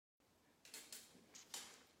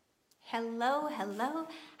Hello, hello.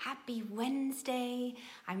 Happy Wednesday.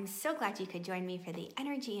 I'm so glad you could join me for the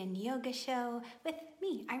Energy and Yoga Show with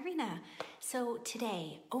me, Irina. So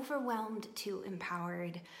today, overwhelmed to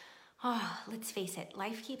empowered. Let's face it,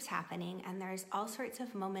 life keeps happening and there's all sorts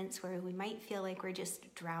of moments where we might feel like we're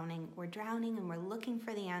just drowning. We're drowning and we're looking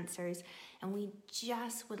for the answers and we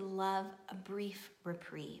just would love a brief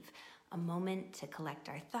reprieve. A moment to collect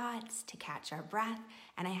our thoughts, to catch our breath,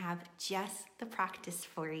 and I have just the practice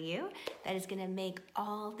for you that is going to make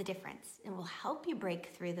all the difference. It will help you break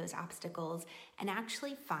through those obstacles and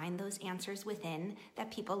actually find those answers within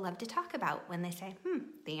that people love to talk about when they say,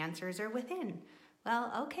 the answers are within.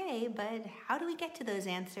 Well, okay, but how do we get to those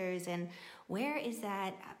answers and where is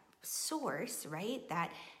that source, right?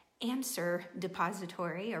 That answer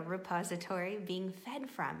depository or repository being fed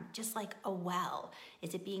from, just like a well.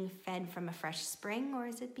 Is it being fed from a fresh spring or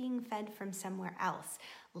is it being fed from somewhere else?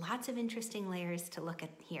 Lots of interesting layers to look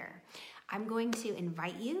at here. I'm going to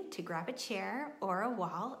invite you to grab a chair or a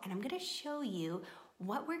wall and I'm going to show you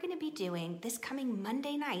what we're going to be doing this coming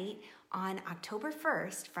Monday night on October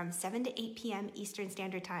 1st from 7 to 8 p.m. Eastern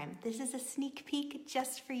Standard Time. This is a sneak peek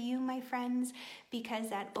just for you, my friends, because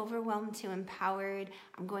that Overwhelmed to Empowered,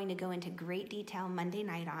 I'm going to go into great detail Monday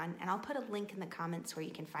night on, and I'll put a link in the comments where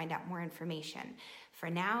you can find out more information. For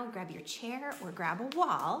now, grab your chair or grab a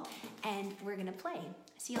wall, and we're gonna play.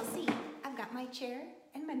 So you'll see, I've got my chair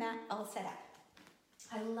and my mat all set up.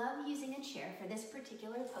 I love using a chair for this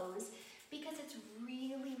particular pose because it's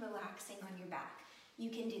really relaxing on your back. You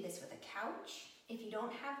can do this with a couch. If you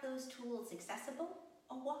don't have those tools accessible,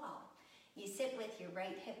 a wall. You sit with your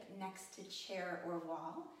right hip next to chair or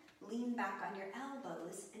wall, lean back on your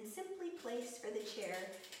elbows, and simply place for the chair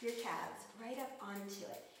your calves right up onto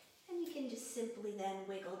it. And you can just simply then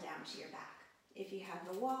wiggle down to your back. If you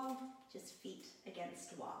have the wall, just feet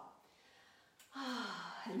against wall.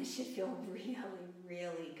 And this should feel really,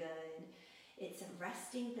 really good. It's a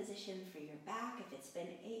resting position for your back if it's been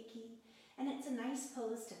achy. And it's a nice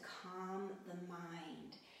pose to calm the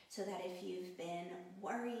mind so that if you've been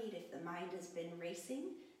worried, if the mind has been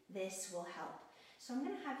racing, this will help. So I'm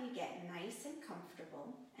going to have you get nice and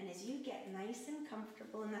comfortable. And as you get nice and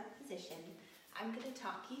comfortable in that position, I'm going to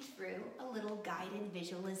talk you through a little guided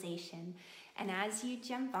visualization. And as you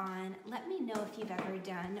jump on, let me know if you've ever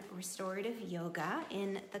done restorative yoga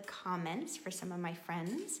in the comments for some of my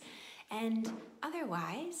friends. And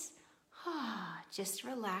otherwise, just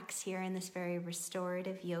relax here in this very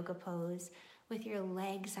restorative yoga pose with your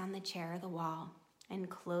legs on the chair or the wall and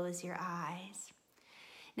close your eyes.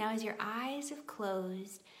 Now, as your eyes have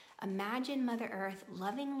closed, imagine Mother Earth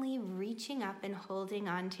lovingly reaching up and holding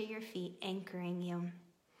onto your feet, anchoring you.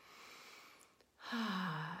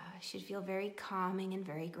 Should feel very calming and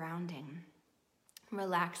very grounding.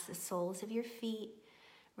 Relax the soles of your feet,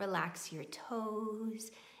 relax your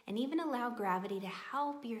toes, and even allow gravity to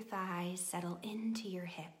help your thighs settle into your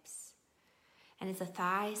hips. And as the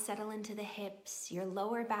thighs settle into the hips, your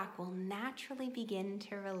lower back will naturally begin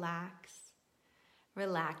to relax.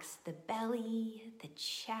 Relax the belly, the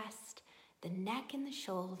chest, the neck and the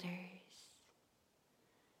shoulders.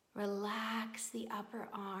 Relax the upper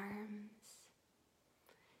arms,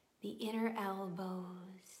 the inner elbows,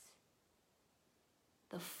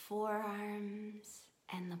 the forearms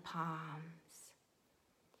and the palms.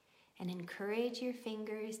 And encourage your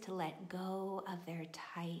fingers to let go of their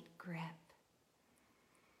tight grip.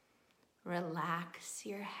 Relax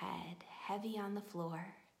your head, heavy on the floor,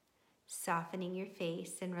 softening your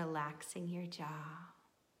face and relaxing your jaw.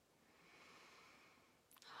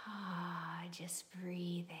 Just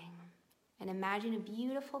breathing. And imagine a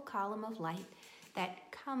beautiful column of light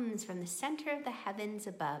that comes from the center of the heavens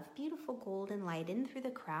above. Beautiful golden light in through the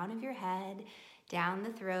crown of your head, down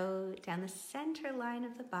the throat, down the center line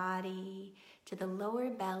of the body, to the lower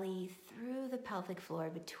belly, through the pelvic floor,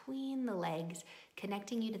 between the legs,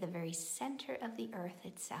 connecting you to the very center of the earth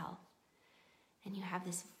itself. And you have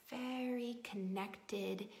this very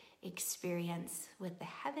connected experience with the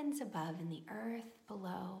heavens above and the earth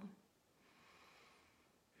below.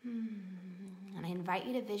 And I invite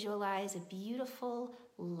you to visualize a beautiful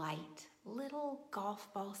light, little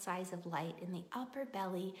golf ball size of light in the upper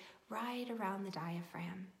belly, right around the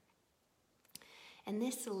diaphragm. And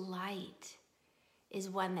this light is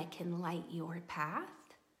one that can light your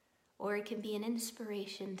path, or it can be an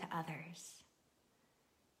inspiration to others.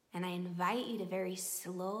 And I invite you to very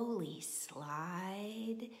slowly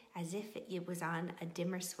slide as if it was on a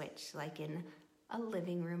dimmer switch, like in a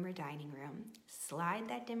living room or dining room. Slide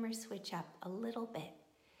that dimmer switch up a little bit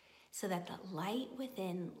so that the light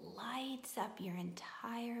within lights up your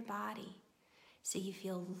entire body so you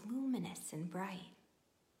feel luminous and bright.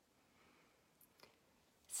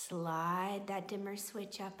 slide that dimmer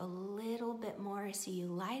switch up a little bit more so you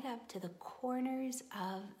light up to the corners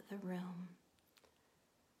of the room.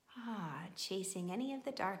 Chasing any of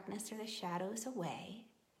the darkness or the shadows away,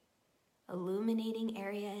 illuminating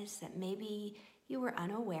areas that maybe you were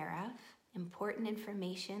unaware of, important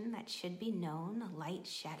information that should be known, a light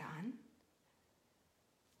shed on.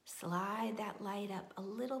 Slide that light up a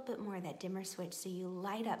little bit more, that dimmer switch, so you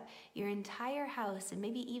light up your entire house and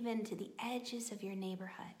maybe even to the edges of your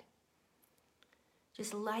neighborhood.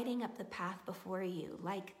 Just lighting up the path before you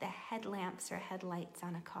like the headlamps or headlights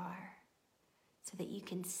on a car so that you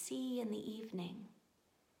can see in the evening,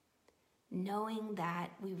 knowing that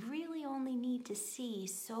we really only need to see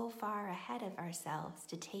so far ahead of ourselves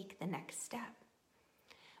to take the next step.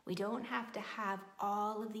 We don't have to have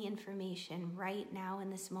all of the information right now in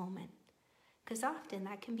this moment, because often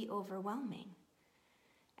that can be overwhelming.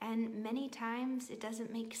 And many times it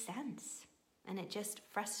doesn't make sense, and it just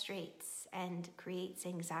frustrates and creates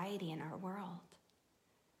anxiety in our world.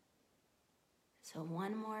 So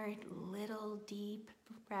one more little deep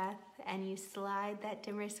breath, and you slide that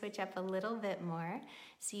dimmer switch up a little bit more,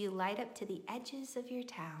 so you light up to the edges of your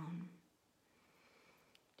town,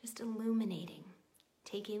 just illuminating.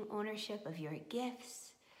 Taking ownership of your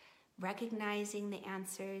gifts, recognizing the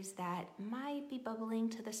answers that might be bubbling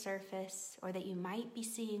to the surface or that you might be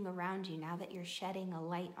seeing around you now that you're shedding a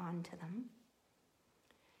light onto them.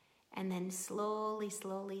 And then slowly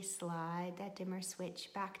slide that dimmer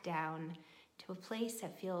switch back down to a place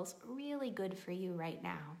that feels really good for you right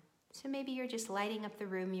now. So maybe you're just lighting up the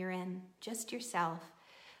room you're in, just yourself,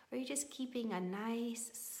 or you're just keeping a nice,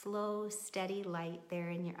 slow, steady light there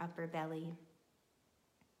in your upper belly.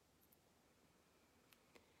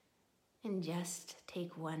 And just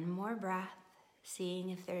take one more breath,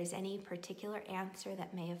 seeing if there's any particular answer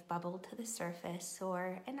that may have bubbled to the surface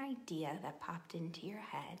or an idea that popped into your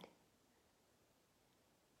head.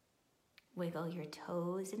 Wiggle your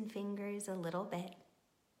toes and fingers a little bit.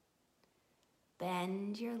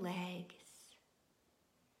 Bend your legs.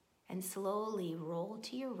 And slowly roll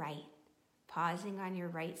to your right, pausing on your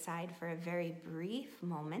right side for a very brief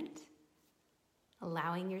moment,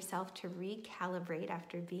 allowing yourself to recalibrate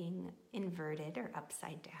after being inverted or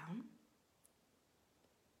upside down.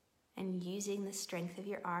 And using the strength of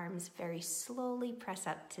your arms, very slowly press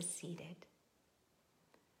up to seated.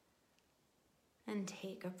 And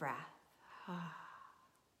take a breath.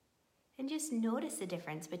 And just notice the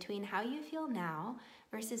difference between how you feel now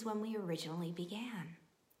versus when we originally began.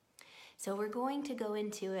 So we're going to go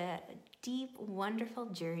into a deep, wonderful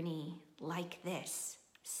journey like this.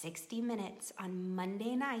 60 minutes on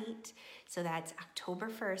Monday night, so that's October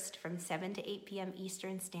 1st from 7 to 8 p.m.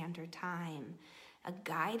 Eastern Standard Time. A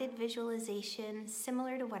guided visualization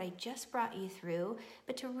similar to what I just brought you through,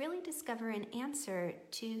 but to really discover an answer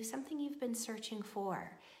to something you've been searching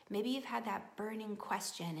for. Maybe you've had that burning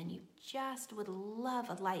question and you just would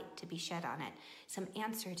love a light to be shed on it, some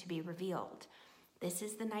answer to be revealed. This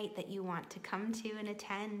is the night that you want to come to and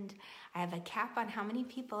attend. I have a cap on how many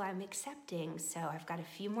people I'm accepting, so I've got a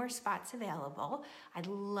few more spots available. I'd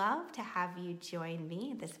love to have you join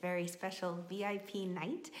me this very special VIP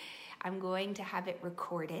night. I'm going to have it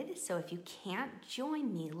recorded, so if you can't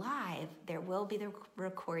join me live, there will be the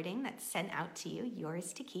recording that's sent out to you,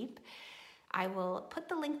 yours to keep. I will put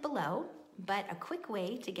the link below, but a quick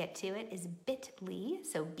way to get to it is bit.ly,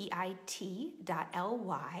 so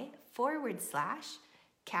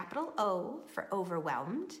bit.ly/capital O for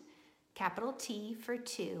overwhelmed, capital T for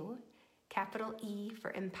 2, capital E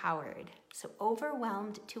for empowered. So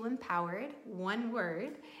overwhelmed to empowered, one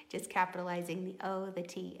word, just capitalizing the O, the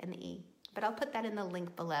T, and the E. But I'll put that in the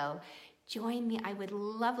link below. Join me. I would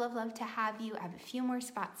love to have you. I have a few more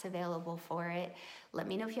spots available for it. Let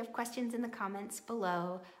me know if you have questions in the comments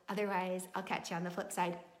below. Otherwise, I'll catch you on the flip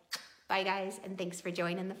side. Bye, guys, and thanks for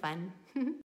joining the fun.